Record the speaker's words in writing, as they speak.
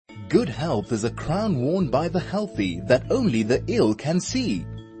Good health is a crown worn by the healthy that only the ill can see.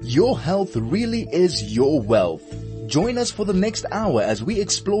 Your health really is your wealth. Join us for the next hour as we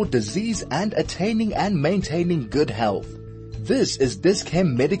explore disease and attaining and maintaining good health. This is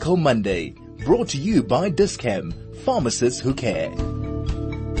Dis-Chem Medical Monday, brought to you by Dis-Chem, pharmacists who care.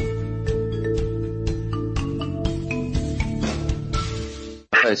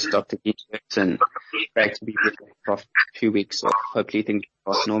 Host Dr. Keith Jackson. Great to be with you after 2 weeks off. Hopefully things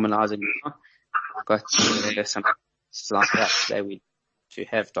are normalizing now. I've got some like that today. We to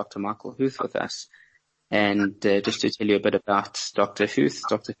have Dr. Michael Huth with us. And just to tell you a bit about Dr. Huth.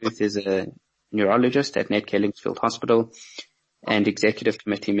 Dr. Huth is a neurologist at Netcare Linksfield Hospital and executive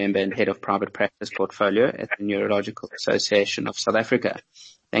committee member and head of private practice portfolio at the Neurological Association of South Africa.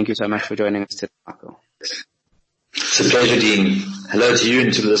 Thank you so much for joining us today, Michael. It's a pleasure, Dean. Hello to you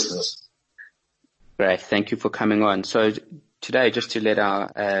and to the listeners. Great. Thank you for coming on. So today, just to let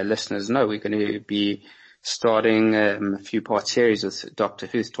our listeners know, we're going to be starting a few part series with Dr.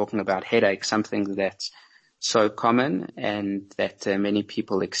 Huth talking about headache, something that's so common and that many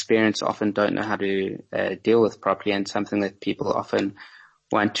people experience, often don't know how to deal with properly, and something that people often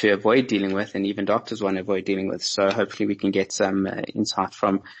want to avoid dealing with, and even doctors want to avoid dealing with. So hopefully we can get some insight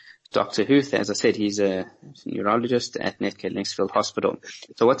from Dr. Huth. As I said, he's a neurologist at Netcare Linksfield Hospital.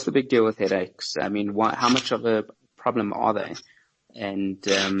 So what's the big deal with headaches? I mean, how much of a problem are they? And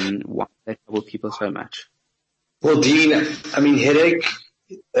why do they trouble people so much? Well, Dean, headache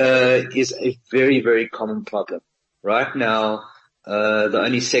is a very, very common problem. Right now, the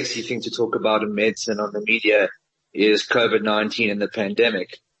only sexy thing to talk about in medicine on the media is COVID-19 and the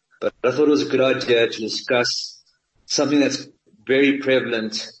pandemic. But I thought it was a good idea to discuss something that's very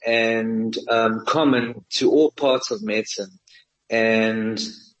prevalent and common to all parts of medicine and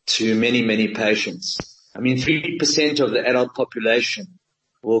to many, many patients. 3% of the adult population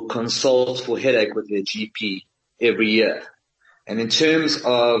will consult for headache with their GP every year. And in terms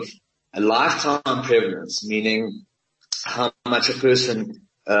of a lifetime prevalence, meaning how much a person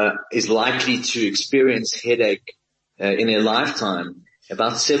is likely to experience headache in their lifetime,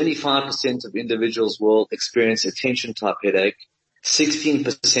 about 75% of individuals will experience attention type headache,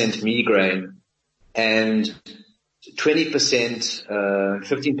 16% migraine, and 20%,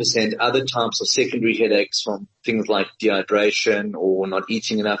 15% other types of secondary headaches from things like dehydration or not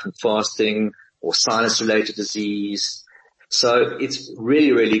eating enough and fasting or sinus related disease. So it's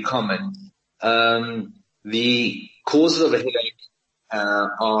really, really common. The causes of a headache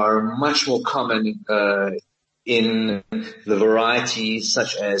are much more common in the varieties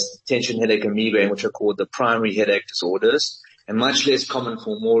such as tension headache and migraine, which are called the primary headache disorders, and much less common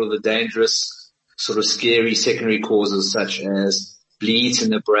for more of the dangerous, sort of scary secondary causes such as bleeds in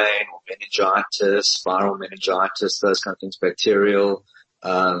the brain or meningitis, viral meningitis, those kind of things, bacterial,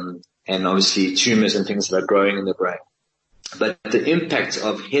 and obviously tumors and things that are growing in the brain. But the impact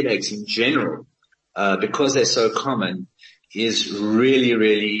of headaches in general, because they're so common, is really,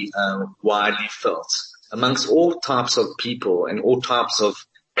 really widely felt amongst all types of people and all types of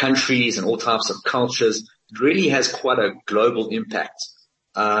countries and all types of cultures. It really has quite a global impact.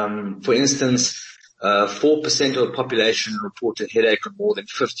 For instance, 4% of the population report a headache on more than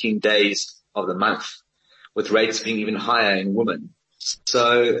 15 days of the month, with rates being even higher in women.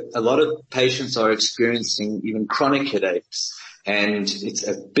 So a lot of patients are experiencing even chronic headaches, and it's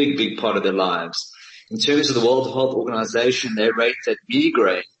a big, big part of their lives. In terms of the World Health Organization, they rate that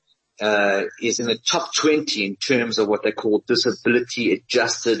migraine is in the top 20 in terms of what they call disability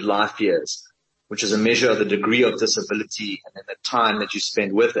adjusted life years, which is a measure of the degree of disability and then the time that you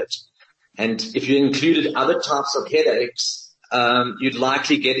spend with it. And if you included other types of headaches, you'd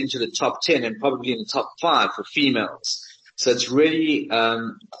likely get into the top 10 and probably in the top 5 for females. So it's really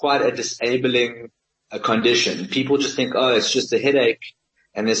quite a disabling condition. People just think, oh, it's just a headache,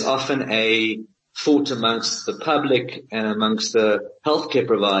 and there's often a thought amongst the public and amongst the healthcare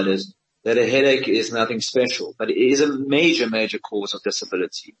providers that a headache is nothing special, but it is a major, major cause of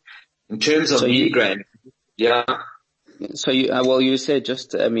disability. In terms of migraine, yeah. So you said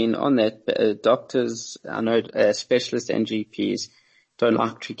just, on that, doctors, I know specialists and GPs don't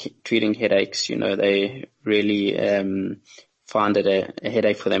like treating headaches. They really find it a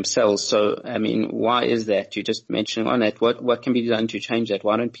headache for themselves. So, why is that? You just mentioned on that. What can be done to change that?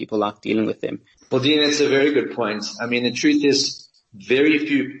 Why don't people like dealing with them? Well, Dean, that's a very good point. The truth is very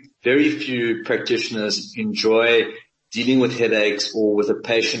few practitioners enjoy dealing with headaches or with a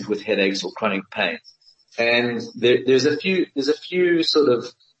patient with headaches or chronic pain. And there's a few sort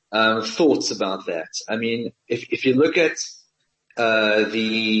of thoughts about that. If you look at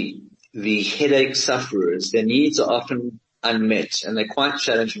the headache sufferers, their needs are often unmet, and they're quite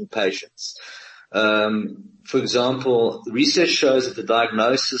challenging patients. For example, the research shows that the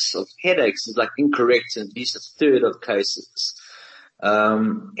diagnosis of headaches is incorrect in at least a third of cases.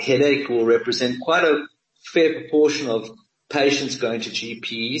 Headache will represent quite a fair proportion of patients going to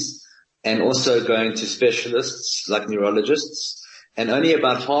GPs and also going to specialists like neurologists, and only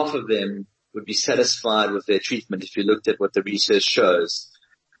about half of them would be satisfied with their treatment if you looked at what the research shows.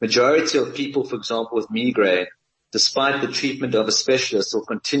 Majority of people, for example, with migraine, despite the treatment of a specialist, will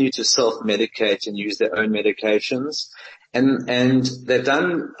continue to self-medicate and use their own medications. And they've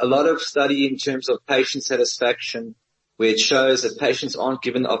done a lot of study in terms of patient satisfaction, where it shows that patients aren't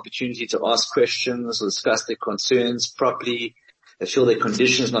given the opportunity to ask questions or discuss their concerns properly. They feel their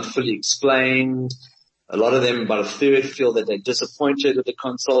condition is not fully explained. A lot of them, about a third, feel that they're disappointed with the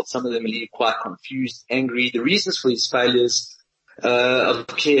consult. Some of them leave quite confused, angry. The reasons for these failures of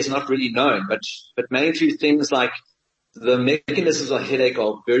care is not really known, but mainly through things like the mechanisms of headache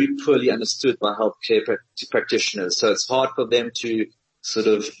are very poorly understood by healthcare practitioners. So it's hard for them to sort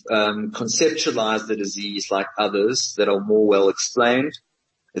of conceptualize the disease like others that are more well explained.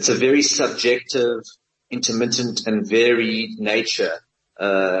 It's a very subjective, intermittent, and varied nature,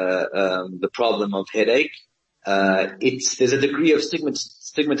 the problem of headache. There's a degree of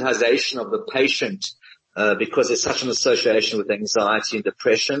stigmatization of the patient because there's such an association with anxiety and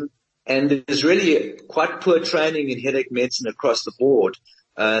depression. And there's really quite poor training in headache medicine across the board,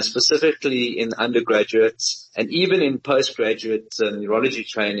 specifically in undergraduates and even in postgraduate neurology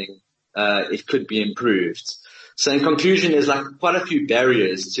training. It could be improved. So in conclusion, there's quite a few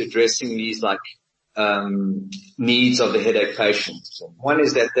barriers to addressing these needs of the headache patient. One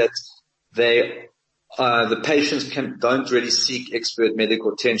is that the patients don't really seek expert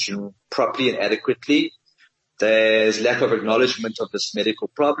medical attention properly and adequately. There's lack of acknowledgement of this medical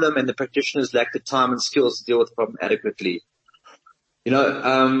problem, and the practitioners lack the time and skills to deal with the problem adequately.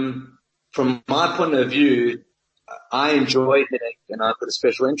 From my point of view, I enjoy headache, and I've got a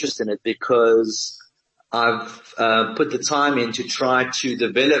special interest in it because I've put the time in to try to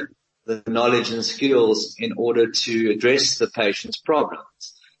develop the knowledge and skills in order to address the patient's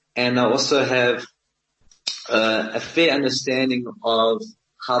problems. And I also have a fair understanding of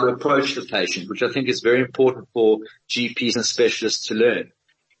how to approach the patient, which I think is very important for GPs and specialists to learn.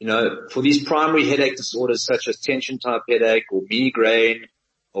 For these primary headache disorders such as tension type headache or migraine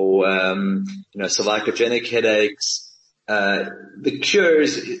or, cervicogenic headaches, the cure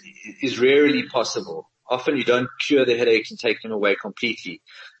is rarely possible. Often you don't cure the headaches and take them away completely.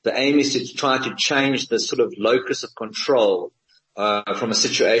 The aim is to try to change the sort of locus of control, from a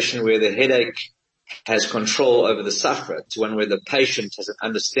situation where the headache has control over the sufferer to one where the patient has an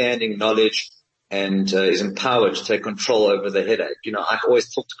understanding, knowledge, and is empowered to take control over the headache. I always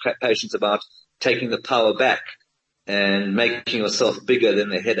talk to patients about taking the power back and making yourself bigger than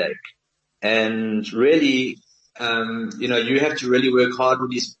the headache. And really, you have to really work hard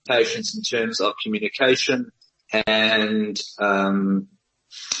with these patients in terms of communication and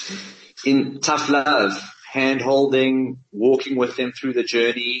in tough love, hand-holding, walking with them through the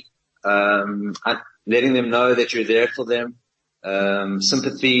journey, letting them know that you're there for them,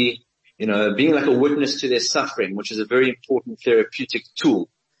 sympathy, being like a witness to their suffering, which is a very important therapeutic tool.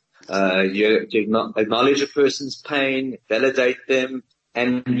 You acknowledge a person's pain, validate them,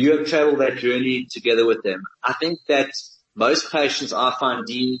 and you have traveled that journey together with them. I think that most patients I find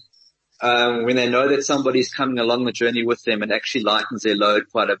when they know that somebody's coming along the journey with them, it actually lightens their load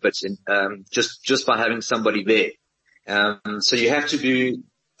quite a bit, just by having somebody there. So you have to do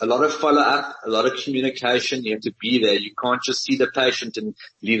a lot of follow-up, a lot of communication. You have to be there. You can't just see the patient and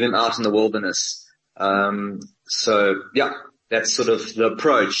leave them out in the wilderness. That's sort of the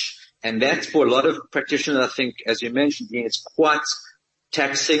approach. And that's for a lot of practitioners, I think, as you mentioned, it's quite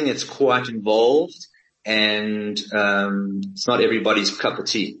taxing, it's quite involved, and it's not everybody's cup of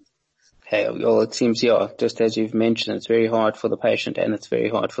tea. Hey, well, it seems, just as you've mentioned, it's very hard for the patient and it's very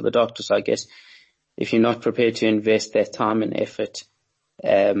hard for the doctor. So I guess if you're not prepared to invest that time and effort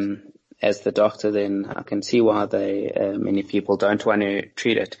as the doctor, then I can see why many people don't want to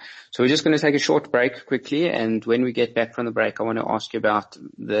treat it. So we're just going to take a short break quickly, and when we get back from the break, I want to ask you about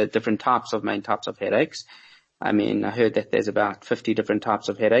the different main types of headaches. I mean, I heard that there's about 50 different types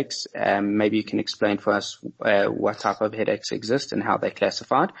of headaches. Maybe you can explain for us what type of headaches exist and how they're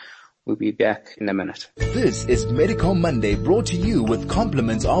classified. We'll be back in a minute. This is Medical Monday, brought to you with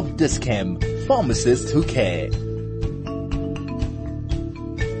compliments of Dis-Chem, pharmacists who care.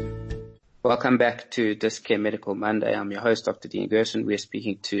 Welcome back to Dis-Chem Medical Monday. I'm your host, Dr. Dean Gerson. We're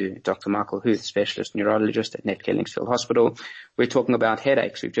speaking to Dr. Michael Huth, specialist neurologist at Netcare Linksfield Hospital. We're talking about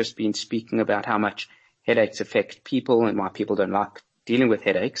headaches. We've just been speaking about how much headaches affect people and why people don't like dealing with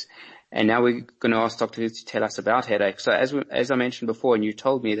headaches. And now we're going to ask Dr. Huth to tell us about headaches. So as I mentioned before, and you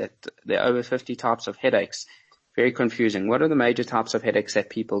told me that there are over 50 types of headaches, very confusing. What are the major types of headaches that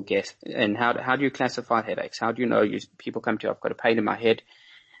people get? And how do you classify headaches? How do you know people come to you, I've got a pain in my head.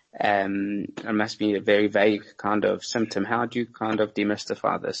 It must be a very vague kind of symptom. How do you kind of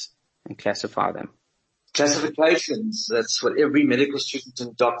demystify this and classify them? Classifications, that's what every medical student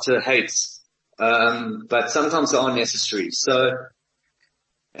and doctor hates. But sometimes they are necessary. So,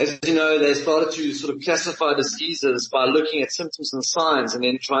 as you know, they started to sort of classify diseases by looking at symptoms and signs and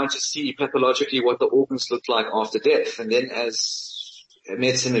then trying to see pathologically what the organs look like after death. And then as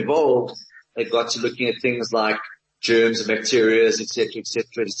medicine evolved, they got to looking at things like germs and bacteria, etc.,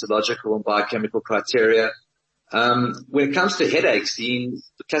 histological and biochemical criteria. When it comes to headaches, the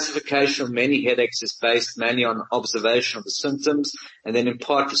classification of many headaches is based mainly on observation of the symptoms and then in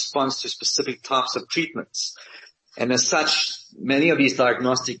part response to specific types of treatments. And as such, many of these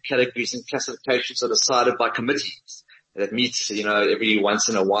diagnostic categories and classifications are decided by committees that meet, every once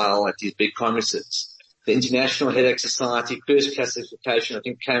in a while at these big congresses. The International Headache Society first classification, I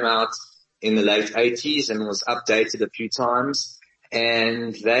think, came out in the late 80s and was updated a few times.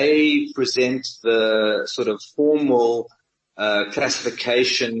 And they present the sort of formal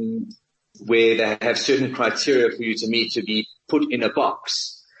classification where they have certain criteria for you to meet to be put in a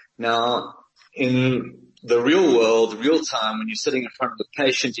box. Now, in the real world, real time, when you're sitting in front of the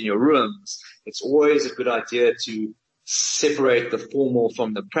patient in your rooms, it's always a good idea to separate the formal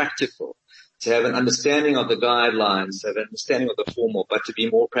from the practical, to have an understanding of the guidelines, to have an understanding of the formal, but to be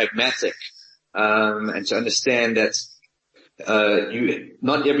more pragmatic, and to understand that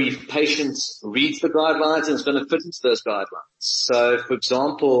not every patient reads the guidelines and is going to fit into those guidelines. So, for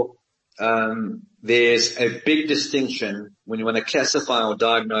example, there's a big distinction when you want to classify or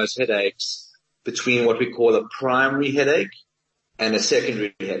diagnose headaches between what we call a primary headache and a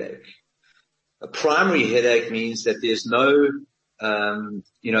secondary headache. A primary headache means that there's no,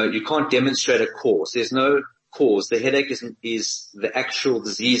 you can't demonstrate a cause. There's no cause. The headache is the actual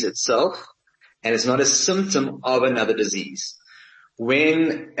disease itself, and it's not a symptom of another disease.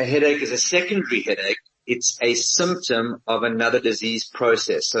 When a headache is a secondary headache, it's a symptom of another disease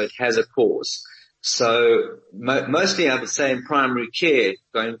process, so it has a cause. So mostly I would say in primary care,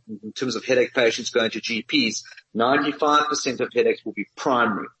 going in terms of headache patients going to GPs, 95% of headaches will be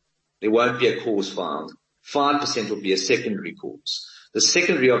primary. There won't be a cause found. 5% will be a secondary cause. The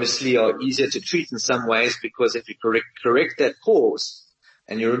secondary obviously are easier to treat in some ways because if you correct that cause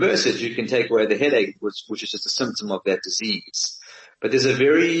and you reverse it, you can take away the headache, which is just a symptom of that disease. But there's a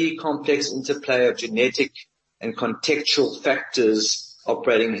very complex interplay of genetic and contextual factors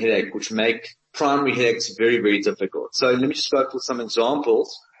operating in headache, which make primary headaches very, very difficult. So let me just go through some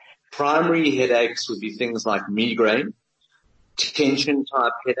examples. Primary headaches would be things like migraine, tension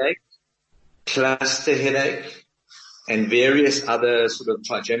type headache, cluster headache, and various other sort of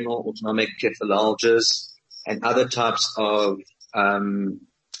trigeminal autonomic cephalalgias and other types of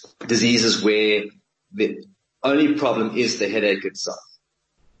diseases where the only problem is the headache itself.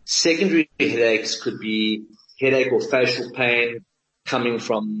 Secondary headaches could be headache or facial pain coming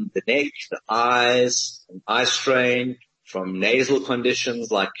from the neck, the eyes, an eye strain, from nasal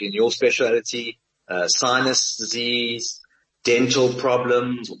conditions like in your specialty, sinus disease, dental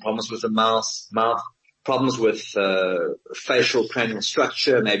problems or problems with the mouth, problems with facial cranial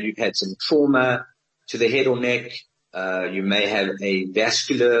structure. Maybe you've had some trauma to the head or neck. You may have a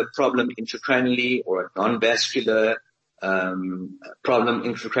vascular problem intracranially or a non-vascular problem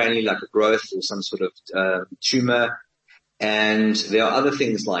intracranially like a growth or some sort of tumor. And there are other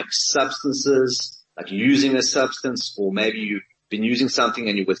things like substances, like using a substance, or maybe you've been using something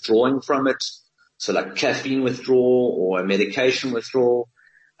and you're withdrawing from it. So like caffeine withdrawal or a medication withdrawal,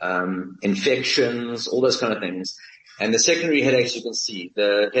 infections, all those kind of things. And the secondary headaches, you can see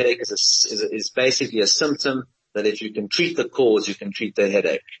the headache is basically a symptom that if you can treat the cause, you can treat the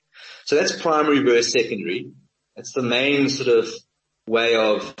headache. So that's primary versus secondary. That's the main sort of way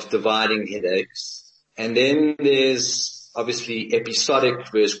of dividing headaches. And then there's obviously episodic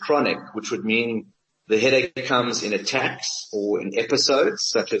versus chronic, which would mean the headache comes in attacks or in episodes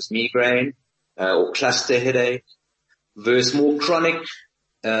such as migraine or cluster headache versus more chronic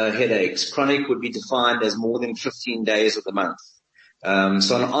headaches. Chronic would be defined as more than 15 days of the month.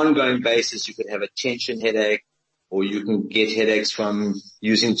 So on an ongoing basis, you could have a tension headache, or you can get headaches from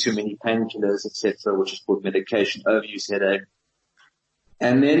using too many painkillers, etc., which is called medication overuse headache.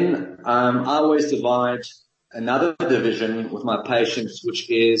 And then I always divide another division with my patients, which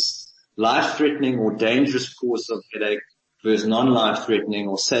is life-threatening or dangerous cause of headache versus non-life-threatening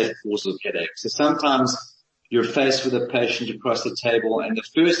or safe cause of headache. So sometimes you're faced with a patient across the table, and the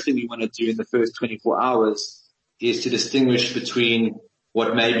first thing you want to do in the first 24 hours is to distinguish between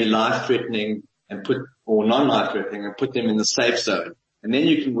what may be life-threatening or non-life-threatening and put them in the safe zone. And then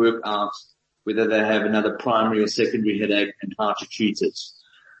you can work out whether they have another primary or secondary headache and how to treat it.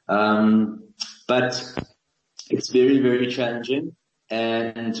 But it's very, very challenging,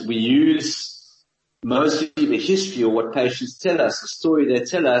 and we use mostly the history or what patients tell us, the story they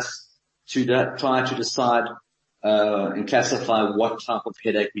tell us, to try to decide and classify what type of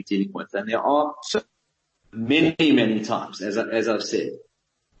headache we're dealing with. And there are many, many times, as I've said.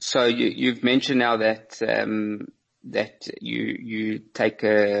 So you've mentioned now that that you take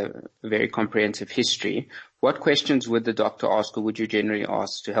a very comprehensive history. What questions would the doctor ask, or would you generally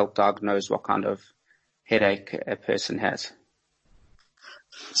ask, to help diagnose what kind of headache a person has?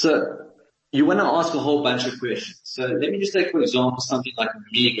 So you want to ask a whole bunch of questions. So let me just take, for example, something like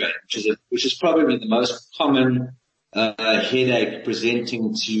migraine, which is probably the most common headache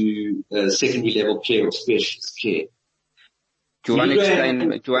presenting to secondary level care or specialist care. Do you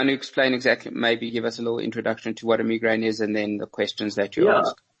want to explain exactly, maybe give us a little introduction to what a migraine is and then the questions that you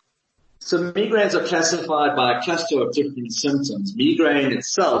ask? So migraines are classified by a cluster of different symptoms. Migraine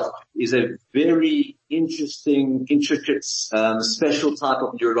itself is a very interesting, intricate, special type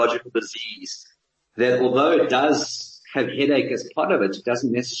of neurological disease that, although it does have headache as part of it, it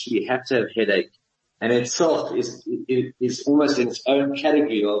doesn't necessarily have to have headache. And itself is almost in its own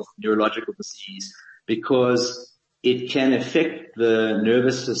category of neurological disease, because it can affect the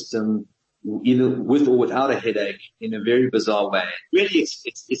nervous system either with or without a headache in a very bizarre way. Really,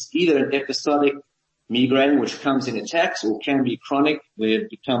 it's either an episodic migraine, which comes in attacks, or can be chronic, where it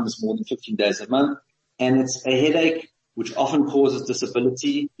becomes more than 15 days a month. And it's a headache which often causes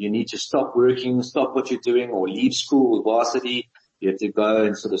disability. You need to stop working, stop what you're doing, or leave school with varsity. You have to go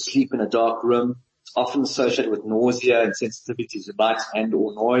and sort of sleep in a dark room. It's often associated with nausea and sensitivity to light and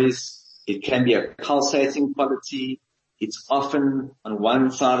or noise. It can be a pulsating quality. It's often on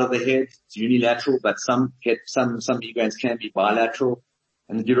one side of the head. It's unilateral, but some migraines can be bilateral.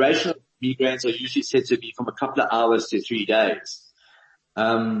 And the duration of migraines are usually said to be from a couple of hours to 3 days.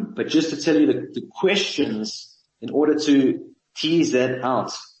 But just to tell you the questions, in order to tease that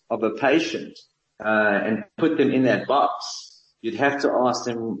out of a patient, and put them in that box, you'd have to ask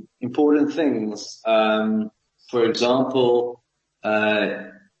them important things. For example,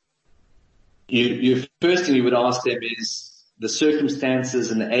 first thing you would ask them is the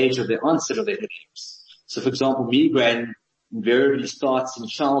circumstances and the age of the onset of their headaches. So, for example, migraine invariably starts in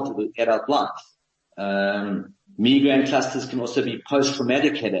childhood with adult life. Migraine clusters can also be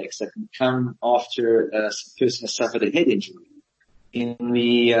post-traumatic headaches that can come after a person has suffered a head injury. In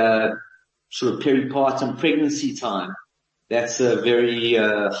the sort of peripartum pregnancy time, that's a very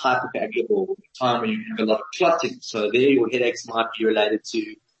hypercoagulable time when you have a lot of clotting. So there your headaches might be related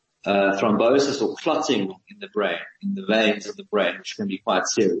to thrombosis or clotting in the brain, in the veins of the brain, which can be quite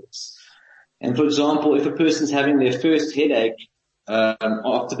serious. And for example, if a person's having their first headache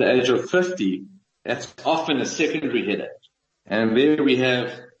after the age of 50, that's often a secondary headache. And there we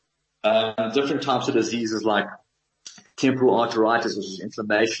have different types of diseases like temporal arteritis, which is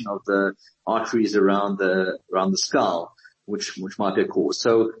inflammation of the arteries around the skull, which might be a cause.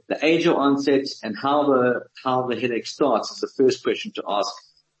 So the age of onset and how the headache starts is the first question to ask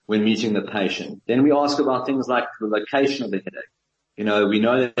when meeting the patient. Then we ask about things like the location of the headache. You know, we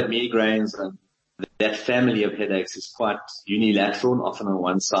know that migraines and that family of headaches is quite unilateral and often on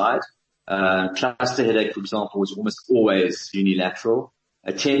one side. Cluster headache, for example, is almost always unilateral.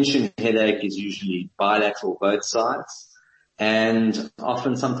 A tension headache is usually bilateral, both sides. And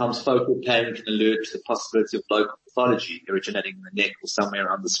often, sometimes focal pain can alert to the possibility of local pathology originating in the neck or somewhere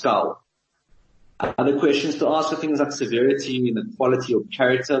around the skull. Other questions to ask are things like severity and the quality or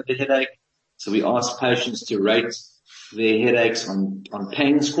character of the headache. So we ask patients to rate their headaches on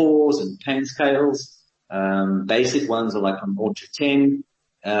pain scores and pain scales. Basic ones are like from 1 to 10.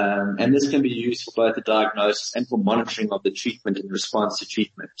 And this can be used for both the diagnosis and for monitoring of the treatment and response to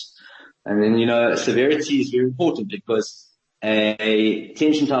treatment. And then, severity is very important because a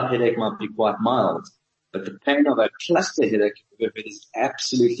tension type headache might be quite mild, but the pain of a cluster headache is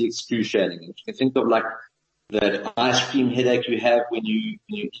absolutely excruciating. You can think of like that ice cream headache you have when you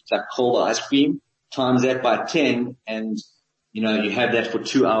eat like cold ice cream, times that by 10, and you have that for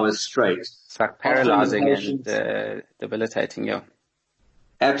 2 hours straight. It's like paralyzing and debilitating, yeah.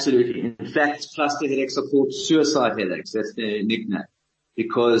 Absolutely. In fact, cluster headaches are called suicide headaches. That's their nickname,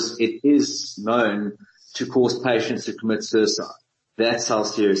 because it is known to cause patients to commit suicide. That's how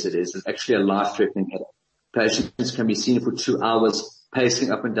serious it is. It's actually a life-threatening headache. Patients can be seen for 2 hours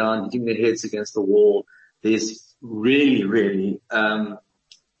pacing up and down, hitting their heads against the wall. There's really,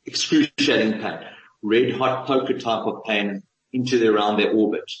 excruciating pain, red hot poker type of pain around their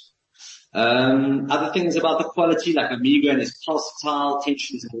orbit. Other things about the quality, like a migraine is pulsatile,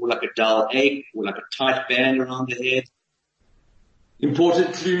 tension is more like a dull ache or like a tight band around the head.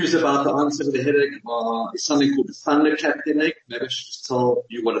 Important clues about the onset of the headache is something called a thunderclap headache. Maybe I should just tell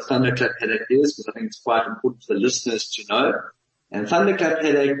you what a thunderclap headache is, because I think it's quite important for the listeners to know. And thunderclap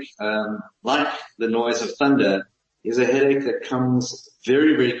headache, like the noise of thunder, is a headache that comes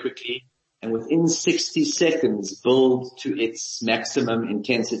very, very quickly and within 60 seconds builds to its maximum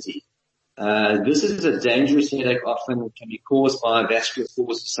intensity. This is a dangerous headache, often can be caused by vascular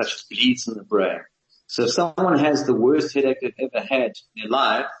causes such as bleeds in the brain. So if someone has the worst headache they've ever had in their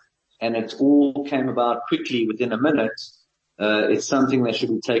life, and it all came about quickly within a minute, it's something that should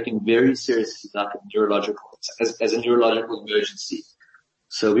be taken very seriously, like as a neurological emergency.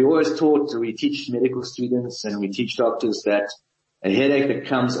 So we teach medical students and we teach doctors that a headache that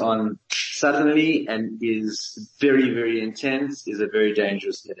comes on suddenly and is very, very intense is a very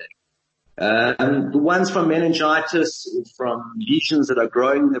dangerous headache. The ones from meningitis or from lesions that are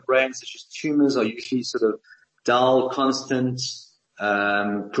growing in the brain, such as tumors, are usually sort of dull, constant,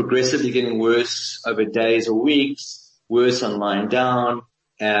 progressively getting worse over days or weeks, worse on lying down,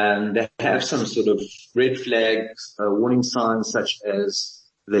 and they have some sort of red flags, warning signs, such as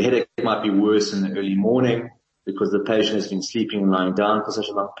the headache might be worse in the early morning because the patient has been sleeping and lying down for such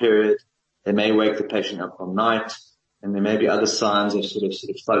a long period. They may wake the patient up all night. And there may be other signs of sort of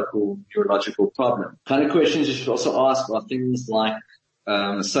focal neurological problem. Kind of questions you should also ask are things like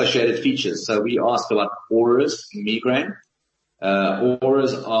associated features. So we ask about auras in migraine.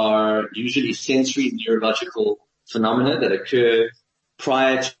 Auras are usually sensory neurological phenomena that occur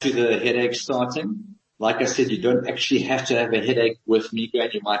prior to the headache starting. Like I said, you don't actually have to have a headache with migraine.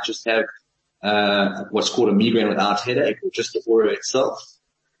 You might just have what's called a migraine without headache, or just the aura itself.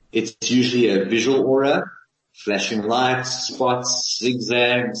 It's usually a visual aura. Flashing lights, spots,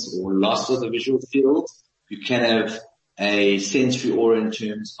 zigzags, or loss of the visual field. You can have a sensory aura in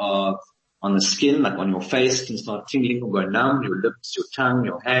terms of on the skin, like on your face, can start tingling or go numb, your lips, your tongue,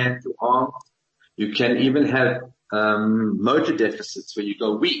 your hand, your arm. You can even have motor deficits where you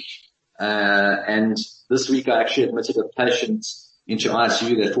go weak. And this week I actually admitted a patient into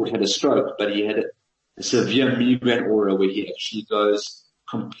ICU that thought he had a stroke, but he had a severe migraine aura where he actually goes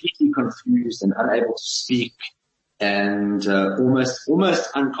completely confused and unable to speak and almost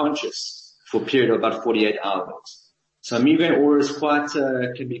unconscious for a period of about 48 hours. So migraine aura is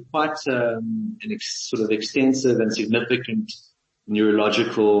can be quite an sort of extensive and significant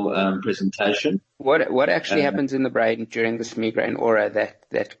neurological presentation. What actually happens in the brain during this migraine aura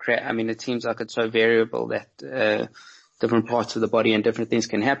it seems like it's so variable that different parts of the body and different things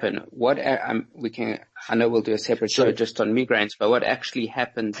can happen. I know we'll do a separate show just on migraines, but what actually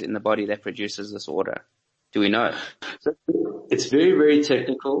happens in the body that produces this aura? Do we know? So it's very, very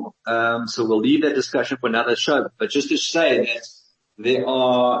technical. So we'll leave that discussion for another show. But just to say that there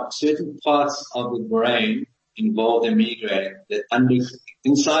are certain parts of the brain involved in migraine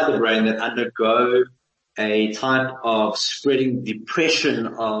inside the brain that undergo a type of spreading depression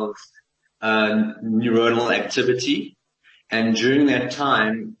of neuronal activity. And during that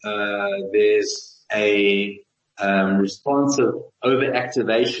time, there's a responsive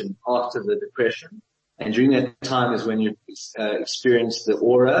overactivation after the depression. And during that time is when you experience the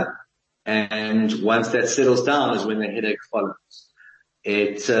aura. And once that settles down is when the headache follows.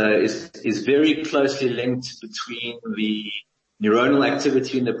 It is very closely linked between the neuronal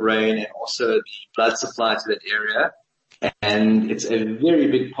activity in the brain and also the blood supply to that area. And it's a very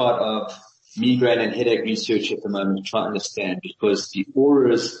big part of migraine and headache research at the moment to try to understand, because the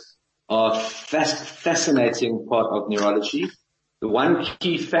auras are fascinating part of neurology. The one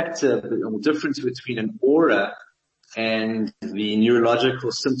key factor, the difference between an aura and the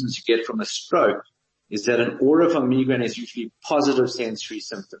neurological symptoms you get from a stroke, is that an aura from migraine is usually positive sensory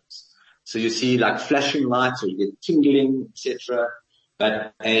symptoms. So you see like flashing lights or you get tingling, etc.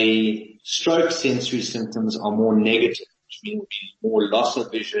 But a stroke sensory symptoms are more negative, which means more loss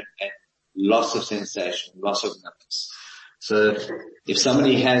of vision and loss of sensation, loss of numbness. So if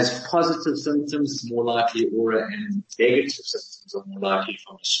somebody has positive symptoms, it's more likely aura, and negative symptoms are more likely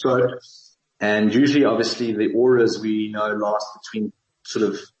from a stroke. And usually, obviously, the auras we know last between sort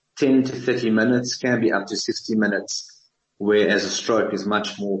of 10 to 30 minutes, can be up to 60 minutes, whereas a stroke is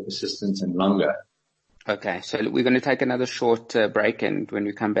much more persistent and longer. Okay, so we're going to take another short break, and when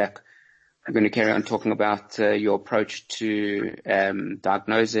we come back, we're going to carry on talking about your approach to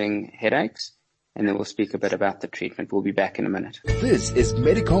diagnosing headaches and then we'll speak a bit about the treatment. We'll be back in a minute. This is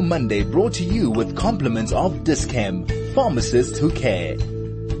Medical Monday, brought to you with compliments of Dis-Chem, pharmacists who care.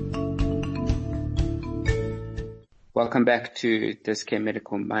 Welcome back to Dis-Chem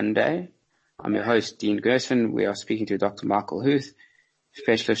Medical Monday. I'm your host, Dean Gerson. We are speaking to Dr. Michael Huth,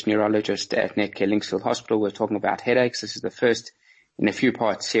 specialist neurologist at Netcare Linksfield Hospital. We're talking about headaches. This is the first in a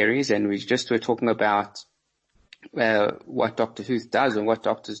few-part series, and we're talking about what Dr. Huth does and what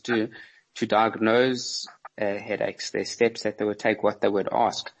doctors do to diagnose headaches, their steps that they would take, what they would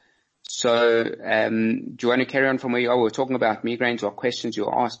ask. So, do you want to carry on from where you are? We're talking about migraines or questions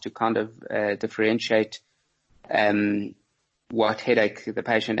you're asked to kind of differentiate what headache the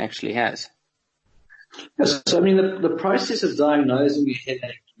patient actually has. Yes, so I mean, the process of diagnosing a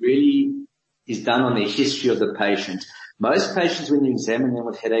headache really is done on the history of the patient. Most patients, when you examine them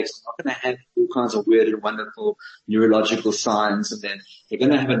with headaches, are not going to have all kinds of weird and wonderful neurological signs, and then they're going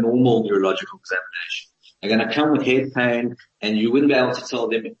to have a normal neurological examination. They're going to come with head pain, and you wouldn't be able to tell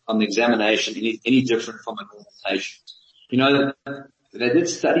them on the examination any different from a normal patient. You know, they did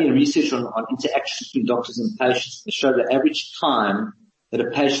study and research on interactions between doctors and patients. They showed the average time that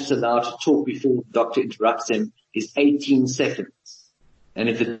a patient's allowed to talk before the doctor interrupts them is 18 seconds. And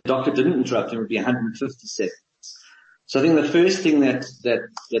if the doctor didn't interrupt him, it would be 150 seconds. So I think the first thing that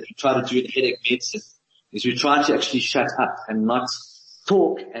we try to do in headache medicine is we try to actually shut up and not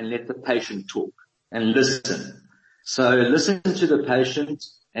talk and let the patient talk and listen. So listen to the patient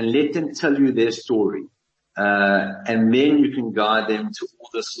and let them tell you their story. And then you can guide them to all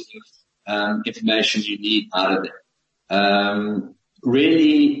the sort of information you need out of them.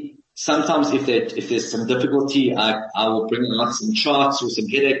 Really, sometimes if there's some difficulty, I will bring out some charts or some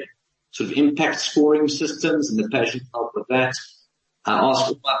headache sort of impact scoring systems, and the patient can help with that. I ask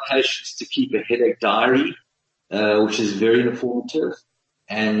all my patients to keep a headache diary, which is very informative.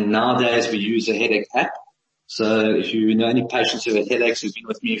 And nowadays we use a headache app. So if you know any patients who have headaches who've been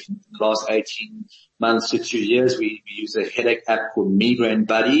with me for the last 18 months to 2 years, we use a headache app called Migraine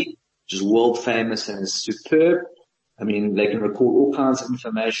Buddy, which is world famous and is superb. I mean, they can record all kinds of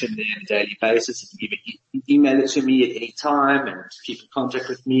information there on a daily basis. You can even email it to me at any time and keep in contact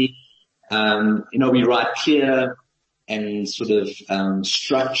with me. We write clear and sort of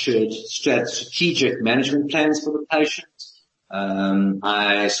structured, strategic management plans for the patient.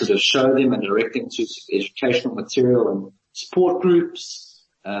 I sort of show them and direct them to educational material and support groups.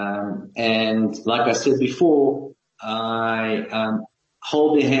 And like I said before, I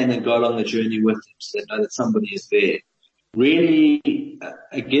hold their hand and go along the journey with them so they know that somebody is there. Really,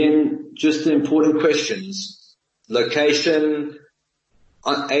 again, just the important questions: location,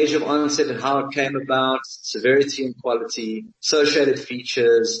 age of onset and how it came about, severity and quality, associated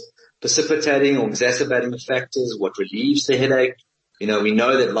features, precipitating or exacerbating factors, what relieves the headache. We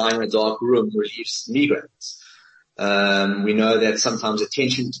know that lying in a dark room relieves migraines. We know that sometimes a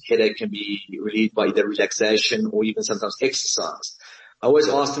tension headache can be relieved by either relaxation or even sometimes exercise. I always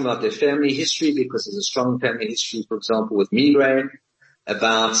ask them about their family history because there's a strong family history, for example, with migraine.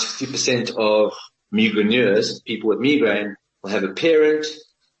 About 50% of migraineurs, people with migraine, will have a parent,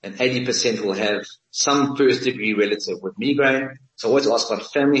 and 80% will have some first degree relative with migraine. So I always ask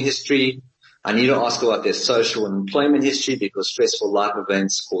about family history. I need to ask about their social and employment history because stressful life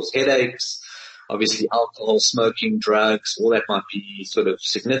events cause headaches. Obviously alcohol, smoking, drugs, all that might be sort of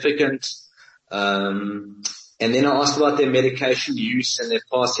significant. And then I ask about their medication use and their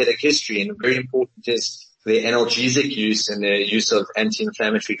past headache history. And very important is their analgesic use and their use of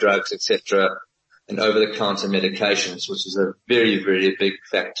anti-inflammatory drugs, etc., and over-the-counter medications, which is a very, very big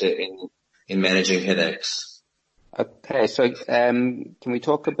factor in managing headaches. Okay, so can we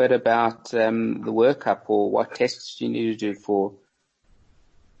talk a bit about the workup, or what tests do you need to do for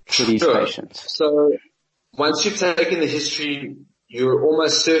these patients? So once you've taken the history, you're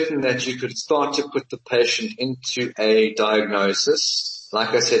almost certain that you could start to put the patient into a diagnosis. Like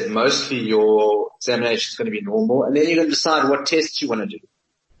I said, mostly your examination is going to be normal, and then you're going to decide what tests you want to do.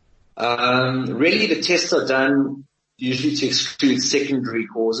 Really the tests are done usually to exclude secondary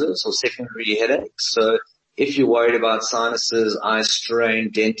causes or secondary headaches. So if you're worried about sinuses, eye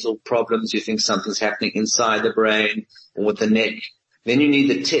strain, dental problems, you think something's happening inside the brain or with the neck, then you need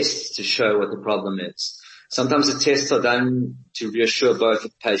the tests to show what the problem is. Sometimes the tests are done to reassure both the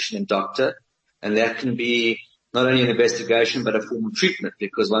patient and doctor, and that can be not only an investigation but a form of treatment,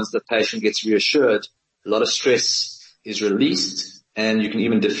 because once the patient gets reassured, a lot of stress is released and you can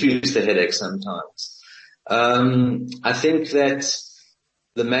even diffuse the headache sometimes. I think that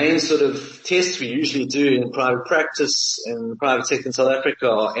the main sort of tests we usually do in private practice in the private sector in South Africa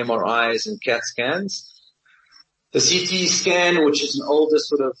are MRIs and CAT scans. The CT scan, which is an older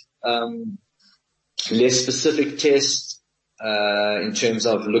sort of less specific tests, in terms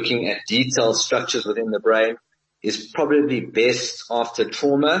of looking at detailed structures within the brain is probably best after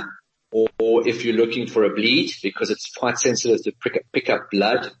trauma, or if you're looking for a bleed, because it's quite sensitive to pick up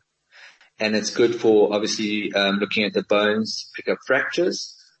blood, and it's good for obviously looking at the bones, pick up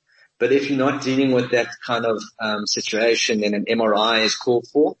fractures. But if you're not dealing with that kind of situation, then an MRI is called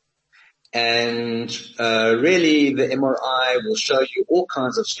for. And really the MRI will show you all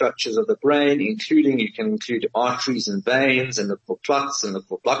kinds of structures of the brain, including, you can include arteries and veins, and look for clots and look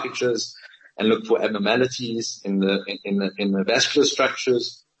for blockages, and look for abnormalities in the vascular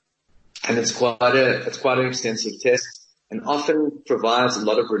structures. And it's quite an extensive test, and often provides a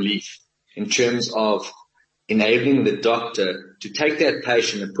lot of relief in terms of enabling the doctor to take that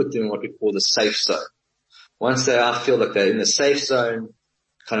patient and put them in what we call the safe zone. Once I feel like they're in the safe zone,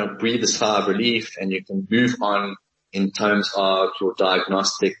 kind of breathe a sigh of relief, and you can move on in terms of your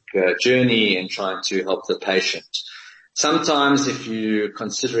diagnostic journey and trying to help the patient. Sometimes if you're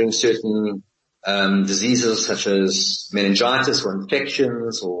considering certain diseases such as meningitis or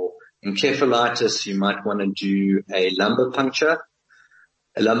infections or encephalitis, you might want to do a lumbar puncture.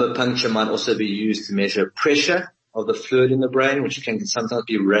 A lumbar puncture might also be used to measure pressure of the fluid in the brain, which can sometimes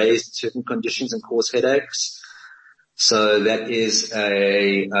be raised in certain conditions and cause headaches. So that is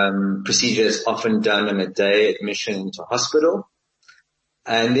a procedure that's often done on a day admission into hospital.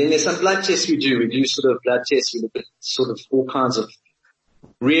 And then there's some blood tests we do. We do sort of blood tests. We look at sort of all kinds of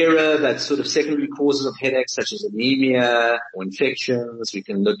rarer, that sort of secondary causes of headaches, such as anemia or infections. We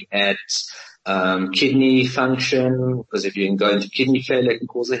can look at kidney function, because if you can go into kidney failure, it can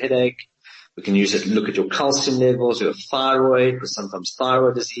cause a headache. We can use it to look at your calcium levels, your thyroid, because sometimes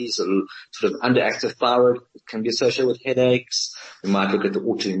thyroid disease or sort of underactive thyroid can be associated with headaches. We might look at the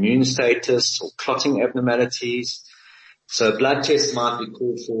autoimmune status or clotting abnormalities. So blood tests might be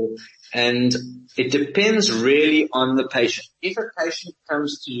called for, and it depends really on the patient. If a patient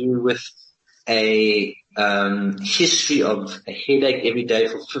comes to you with a history of a headache every day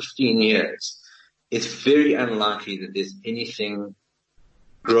for 15 years, it's very unlikely that there's anything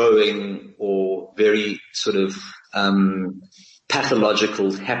growing or very sort of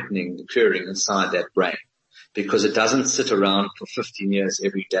pathological happening, occurring inside that brain, because it doesn't sit around for 15 years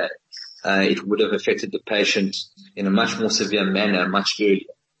every day. It would have affected the patient in a much more severe manner much earlier.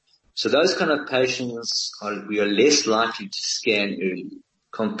 So those kind of patients we are less likely to scan early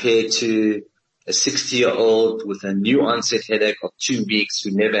compared to a 60-year-old with a new onset headache of 2 weeks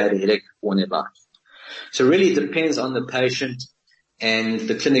who never had a headache before in their life. So really it depends on the patient and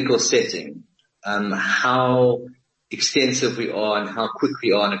the clinical setting, how extensive we are and how quick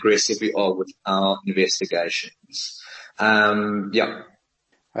we are and aggressive we are with our investigations.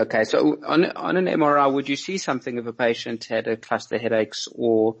 Okay, so on an MRI, would you see something if a patient had a cluster headaches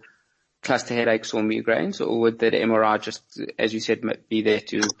or migraines, or would that MRI just, as you said, be there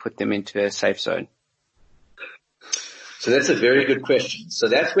to put them into a safe zone? So that's a very good question. So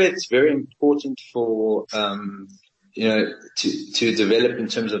that's where it's very important for to develop in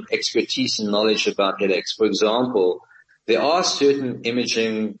terms of expertise and knowledge about headaches. For example, there are certain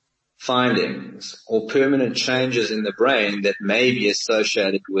imaging findings or permanent changes in the brain that may be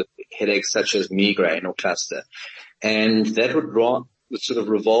associated with headaches such as migraine or cluster. And that would sort of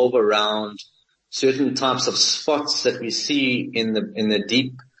revolve around certain types of spots that we see in the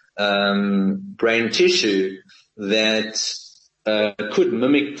deep brain tissue that could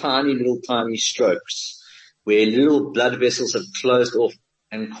mimic tiny strokes, where little blood vessels have closed off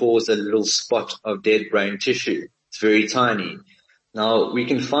and caused a little spot of dead brain tissue. It's very tiny. Now, we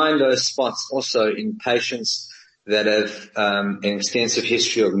can find those spots also in patients that have an extensive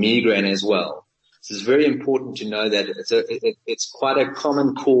history of migraine as well. So it's very important to know that it's quite a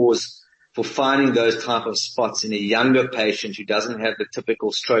common cause for finding those type of spots in a younger patient who doesn't have the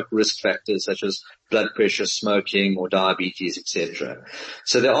typical stroke risk factors such as blood pressure, smoking, or diabetes, etc.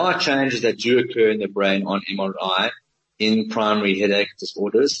 So there are changes that do occur in the brain on MRI in primary headache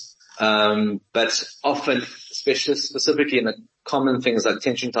disorders, but often, specifically in the common things like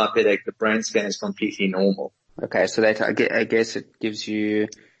tension type headache, the brain scan is completely normal. Okay, so that I guess it gives you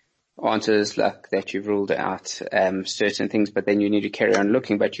answers like that you've ruled out certain things, but then you need to carry on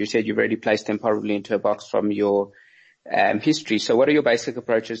looking. But you said you've already placed them probably into a box from your history. So what are your basic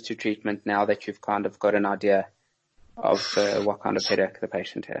approaches to treatment now that you've kind of got an idea of what kind of headache the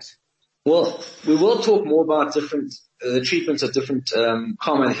patient has? Well, we will talk more about the treatments of different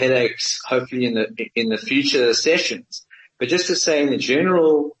common headaches, hopefully in the future sessions. But just to say, in the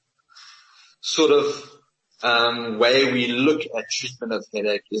general sort of way we look at treatment of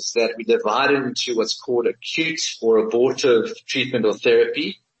headache is that we divide it into what's called acute or abortive treatment or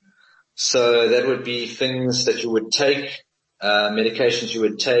therapy. So that would be things that you would take, medications you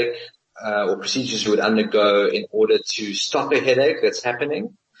would take, or procedures you would undergo in order to stop a headache that's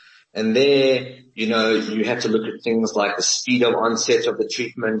happening. And there, you have to look at things like the speed of onset of the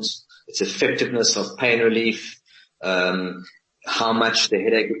treatment, its effectiveness of pain relief, how much the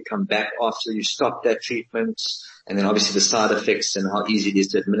headache would come back after you stop that treatment, and then obviously the side effects and how easy it is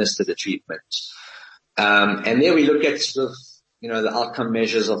to administer the treatment. And there we look at sort of, the outcome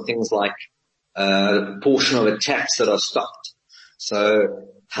measures of things like, the portion of attacks that are stopped. So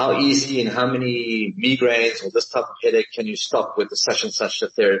how easy and how many migraines or this type of headache can you stop with such and such a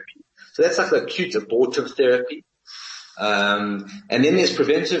therapy? So that's like the acute abortive therapy. And then there's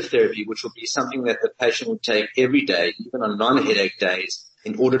preventive therapy, which will be something that the patient would take every day, even on non-headache days,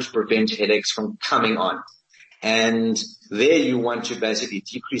 in order to prevent headaches from coming on. And there you want to basically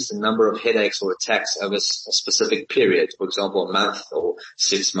decrease the number of headaches or attacks over a specific period, for example, a month or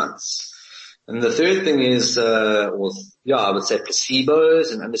 6 months. And the third thing is, I would say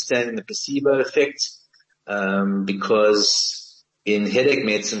placebos and understanding the placebo effect, because in headache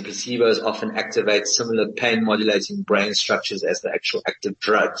medicine, placebos often activate similar pain modulating brain structures as the actual active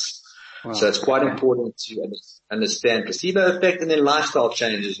drugs. Wow. So it's quite important to understand placebo effect and then lifestyle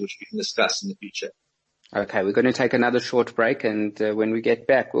changes, which we can discuss in the future. Okay, we're going to take another short break, and when we get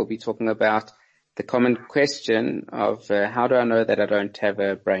back, we'll be talking about the common question of how do I know that I don't have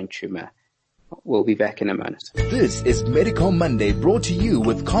a brain tumor? We'll be back in a moment. This is Medical Monday, brought to you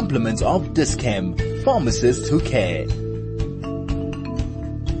with compliments of Dis-Chem, pharmacists who care.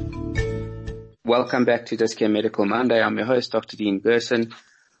 Welcome back to Dis-Chem Medical Monday. I'm your host, Dr. Dean Gerson.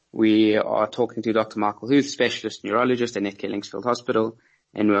 We are talking to Dr. Michael Huth, specialist neurologist at Netcare Linksfield Hospital,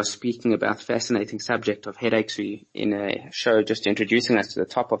 and we are speaking about the fascinating subject of headaches. We in a show just introducing us to the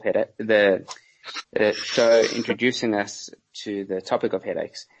top of the show introducing us to the topic of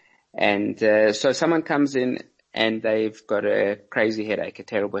headaches. And so someone comes in and they've got a crazy headache, a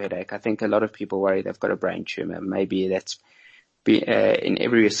terrible headache. I think a lot of people worry they've got a brain tumor. Maybe that's in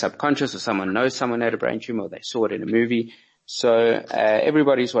every subconscious, or someone knows someone had a brain tumor, or they saw it in a movie. So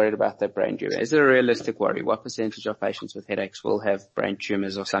everybody's worried about their brain tumor. Is it a realistic worry? What percentage of patients with headaches will have brain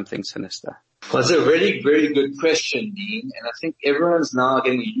tumors or something sinister? Well, it's a very, very good question, Dean. And I think everyone's now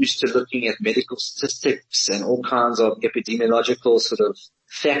getting used to looking at medical statistics and all kinds of epidemiological sort of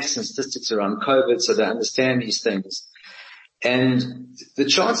facts and statistics around COVID, so they understand these things. And the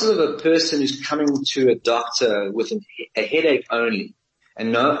chances of a person who's coming to a doctor with a headache only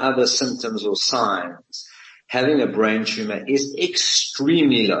and no other symptoms or signs having a brain tumor is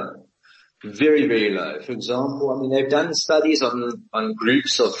extremely low. Very, very low. For example, they've done studies on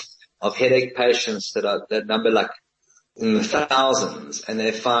groups of headache patients that number like in the thousands, and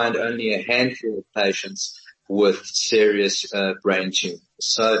they find only a handful of patients with serious brain tumors.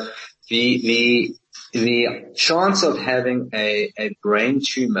 So the chance of having a brain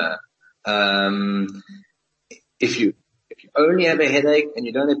tumor, if you only have a headache and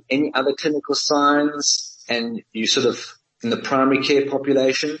you don't have any other clinical signs, and you sort of in the primary care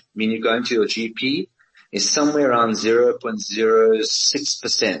population, you're going to your GP, is somewhere around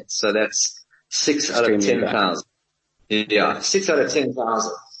 0.06%. So that's 6 out of 10,000. Yeah, 6 out of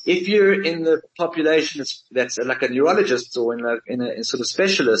 10,000. If you're in the population that's like a neurologist or in a sort of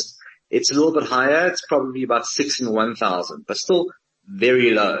specialist, it's a little bit higher. It's probably about 6 in 1,000, but still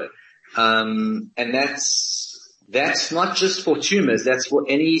very low. And that's not just for tumors. That's for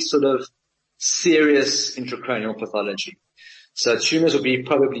any sort of serious intracranial pathology. So tumors will be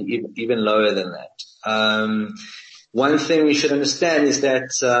probably even lower than that. One thing we should understand is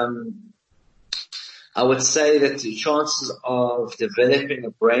that, I would say that the chances of developing a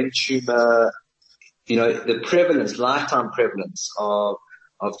brain tumor, the prevalence, lifetime prevalence of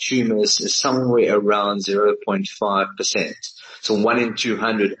tumors is somewhere around 0.5%. So 1 in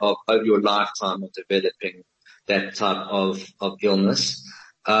 200 of your lifetime of developing that type of illness.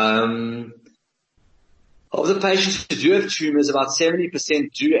 Of the patients who do have tumors, about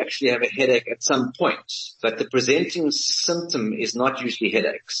 70% do actually have a headache at some point, but the presenting symptom is not usually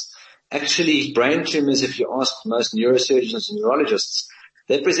headaches. Actually, brain tumors, if you ask most neurosurgeons and neurologists,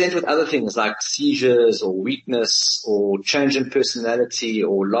 they present with other things like seizures or weakness or change in personality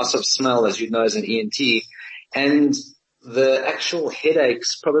or loss of smell, as you know, as an ENT. And the actual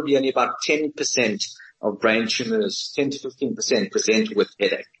headaches, probably only about 10% of brain tumors, 10 to 15% present with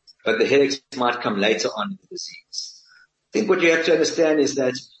headache. But the headaches might come later on in the disease. I think what you have to understand is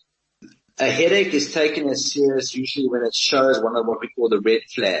that a headache is taken as serious usually when it shows one of what we call the red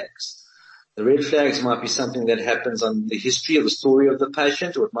flags. The red flags might be something that happens on the history of the story of the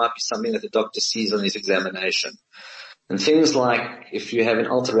patient, or it might be something that the doctor sees on his examination. And things like if you have an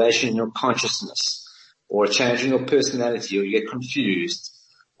alteration in your consciousness or a change in your personality, or you get confused,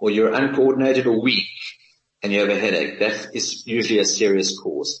 or you're uncoordinated or weak and you have a headache, that is usually a serious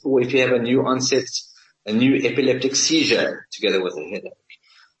cause. Or if you have a new epileptic seizure together with a headache,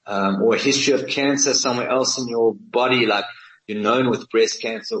 or a history of cancer somewhere else in your body, like you're known with breast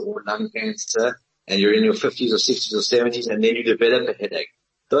cancer or lung cancer, and you're in your 50s or 60s or 70s, and then you develop a headache.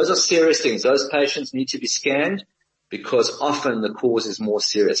 Those are serious things. Those patients need to be scanned because often the cause is more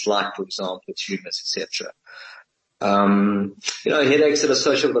serious, like, for example, tumors, etc. Headaches that are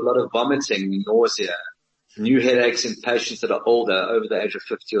associated with a lot of vomiting, nausea, new headaches in patients that are older, over the age of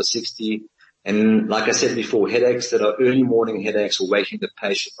 50 or 60. And like I said before, headaches that are early morning headaches or waking the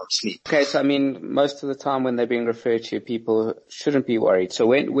patient from sleep. Okay, so I mean, most of the time when they're being referred to, people shouldn't be worried. So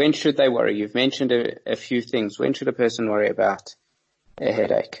when should they worry? You've mentioned a few things. When should a person worry about a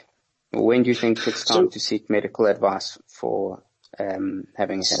headache? Or when do you think it's time to seek medical advice for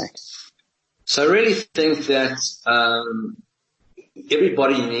having a headache? So I really think that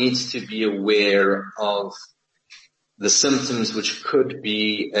everybody needs to be aware of the symptoms which could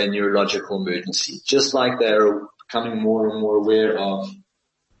be a neurological emergency, just like they're becoming more and more aware of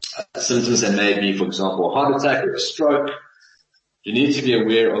symptoms that may be, for example, a heart attack or a stroke. You need to be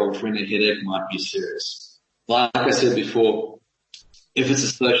aware of when a headache might be serious. Like I said before, if it's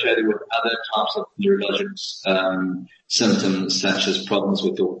associated with other types of neurological symptoms, such as problems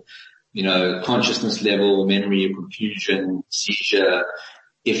with your, consciousness level, memory, confusion, seizure,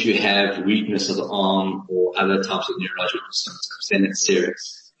 if you have weakness of the arm or other types of neurological symptoms, then it's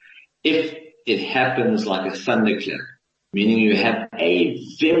serious. If it happens like a thunderclap, meaning you have a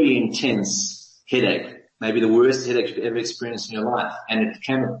very intense headache, maybe the worst headache you've ever experienced in your life, and it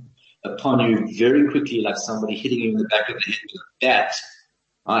came upon you very quickly like somebody hitting you in the back of the head with a bat,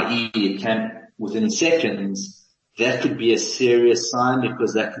 i.e. it came within seconds, that could be a serious sign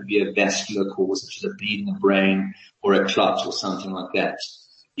because that could be a vascular cause, such as a bleed in the brain or a clot or something like that.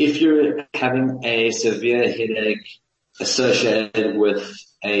 If you're having a severe headache associated with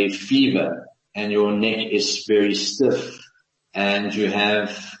a fever and your neck is very stiff and you have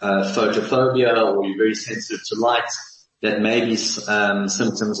photophobia or you're very sensitive to light, that may be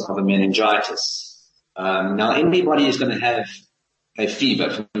symptoms of a meningitis. Now anybody is going to have a fever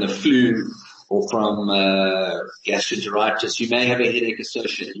from the flu or from gastroenteritis. You may have a headache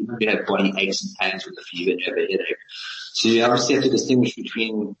associated. You may have body aches and pains with the fever and you have a headache. So you obviously have to distinguish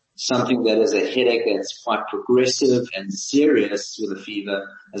between something that is a headache that's quite progressive and serious with a fever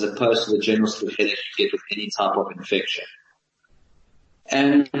as opposed to the general sort of headache you get with any type of infection.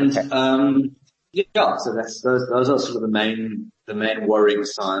 And, so those are sort of the main worrying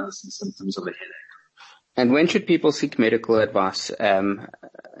signs and symptoms of a headache. And when should people seek medical advice?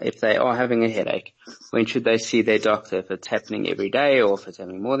 If they are having a headache, when should they see their doctor? If it's happening every day or if it's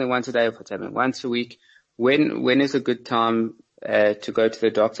happening more than once a day, or if it's happening once a week, when is a good time to go to the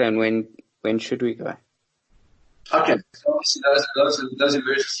doctor, and when should we go? Okay, so obviously those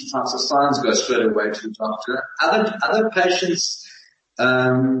emergency types of signs go straight away to the doctor. Other patients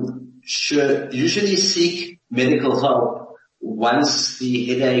should usually seek medical help once the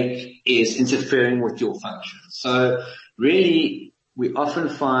headache is interfering with your function. So really, we often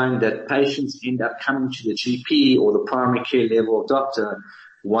find that patients end up coming to the GP or the primary care level doctor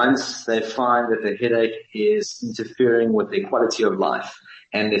once they find that the headache is interfering with their quality of life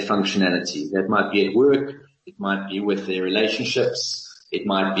and their functionality. That might be at work, it might be with their relationships, it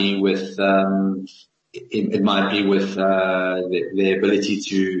might be with their ability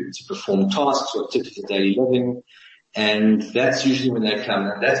to perform tasks or activities of daily living. And that's usually when they come.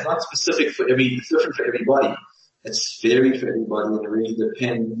 And that's not specific it's different for everybody. It's varied for everybody, and it really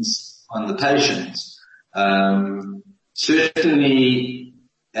depends on the patient. Certainly,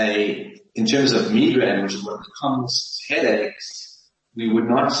 in terms of migraine, which is one of the commonest headaches, we would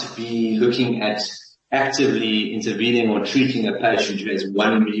not be looking at actively intervening or treating a patient who has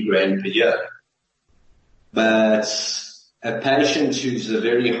one migraine per year. But a patient who's a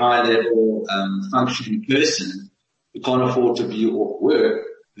very high level functioning person who can't afford to be off work,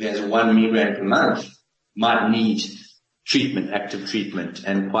 who has one migraine per month, might need treatment, active treatment,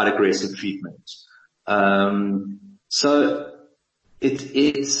 and quite aggressive treatment. So it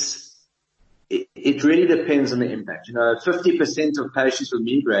really depends on the impact. 50% of patients with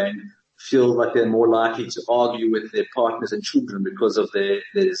migraine feel like they're more likely to argue with their partners and children because of their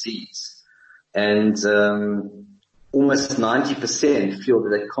disease. And almost 90% feel that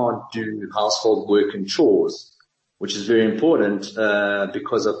they can't do household work and chores, which is very important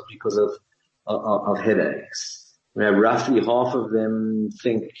because of headaches. Roughly half of them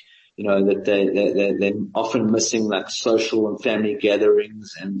think that they're often missing like social and family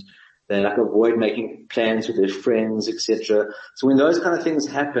gatherings, and they like avoid making plans with their friends, etc. So when those kind of things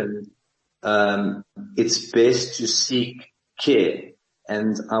happen, it's best to seek care.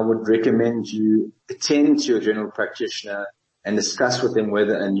 And I would recommend you attend to your general practitioner and discuss with them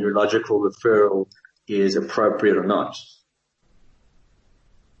whether a neurological referral is appropriate or not.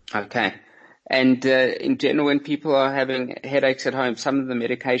 Okay. And in general, when people are having headaches at home, some of the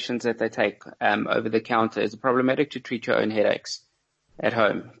medications that they take over the counter, is it problematic to treat your own headaches at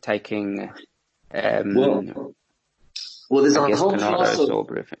home, taking well, there's a whole class of,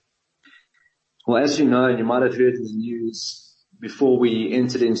 well, as you know, and you might have heard in the news before we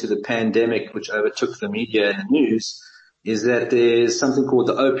entered into the pandemic, which overtook the media and the news, is that there's something called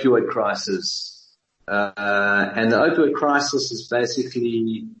the opioid crisis. And the opioid crisis is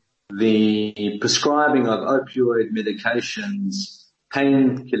basically the prescribing of opioid medications,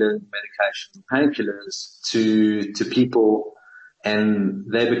 painkillers to people, and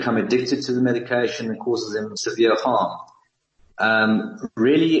they become addicted to the medication and causes them severe harm.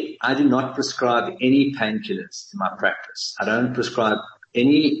 Really, I do not prescribe any painkillers in my practice. I don't prescribe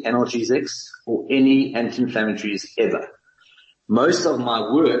any analgesics or any anti-inflammatories ever. Most of my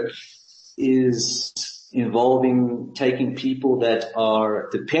work is involving taking people that are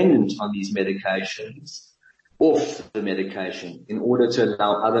dependent on these medications off the medication in order to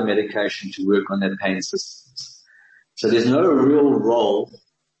allow other medication to work on their pain systems. So there's no real role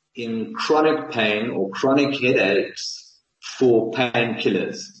in chronic pain or chronic headaches for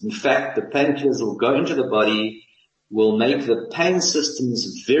painkillers. In fact, the painkillers will go into the body, will make the pain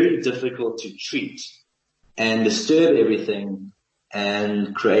systems very difficult to treat and disturb everything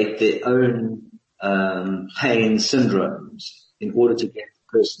and create their own pain syndromes in order to get the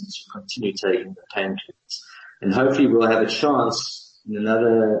person to continue taking the painkillers. And hopefully we'll have a chance in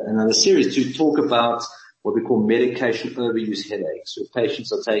another series to talk about what we call medication overuse headaches, where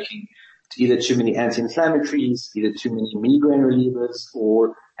patients are taking either too many anti-inflammatories, either too many migraine relievers,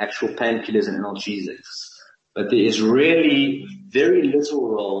 or actual painkillers and analgesics. But there is really very little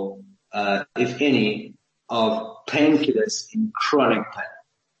role, if any, of painkillers in chronic pain.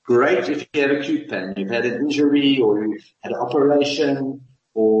 Great if you have acute pain. You've had an injury, or you've had an operation,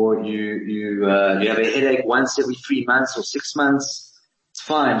 or you have a headache once every 3 months or 6 months. It's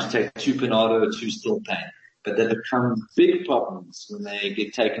fine to take 2 Panado or 2 still pain. But they become big problems when they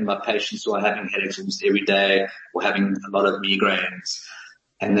get taken by patients who are having headaches almost every day or having a lot of migraines.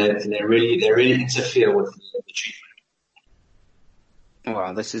 And they really interfere with the treatment.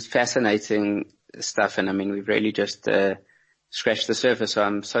 Wow, this is fascinating stuff. And I mean, we've really just scratched the surface. So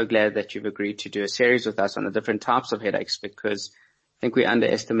I'm so glad that you've agreed to do a series with us on the different types of headaches, because I think we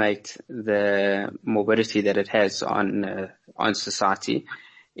underestimate the morbidity that it has on society.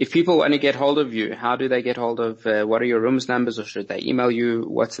 If people want to get hold of you, how do they get hold of, what are your rooms numbers, or should they email you?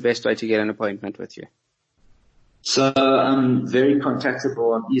 What's the best way to get an appointment with you? So I'm very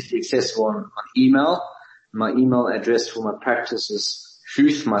contactable. I'm easily accessible on email. My email address for my practice is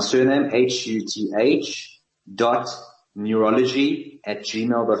Huth, my surname,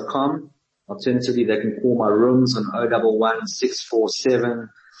 huth.neurology@gmail.com. Alternatively, they can call my rooms on 011 647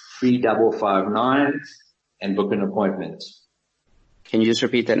 3559 and book an appointment. Can you just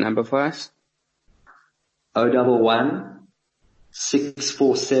repeat that number for us? 011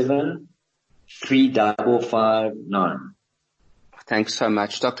 647 3559. Thanks so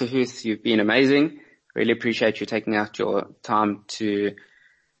much. Dr. Huth, you've been amazing. Really appreciate you taking out your time to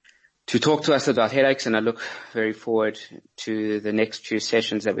talk to us about headaches, and I look very forward to the next few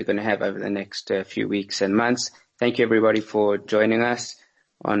sessions that we're going to have over the next few weeks and months. Thank you everybody for joining us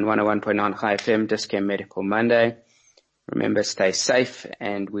on 101.9 Chai FM, Dis-Chem Medical Monday. Remember, stay safe,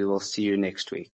 and we will see you next week.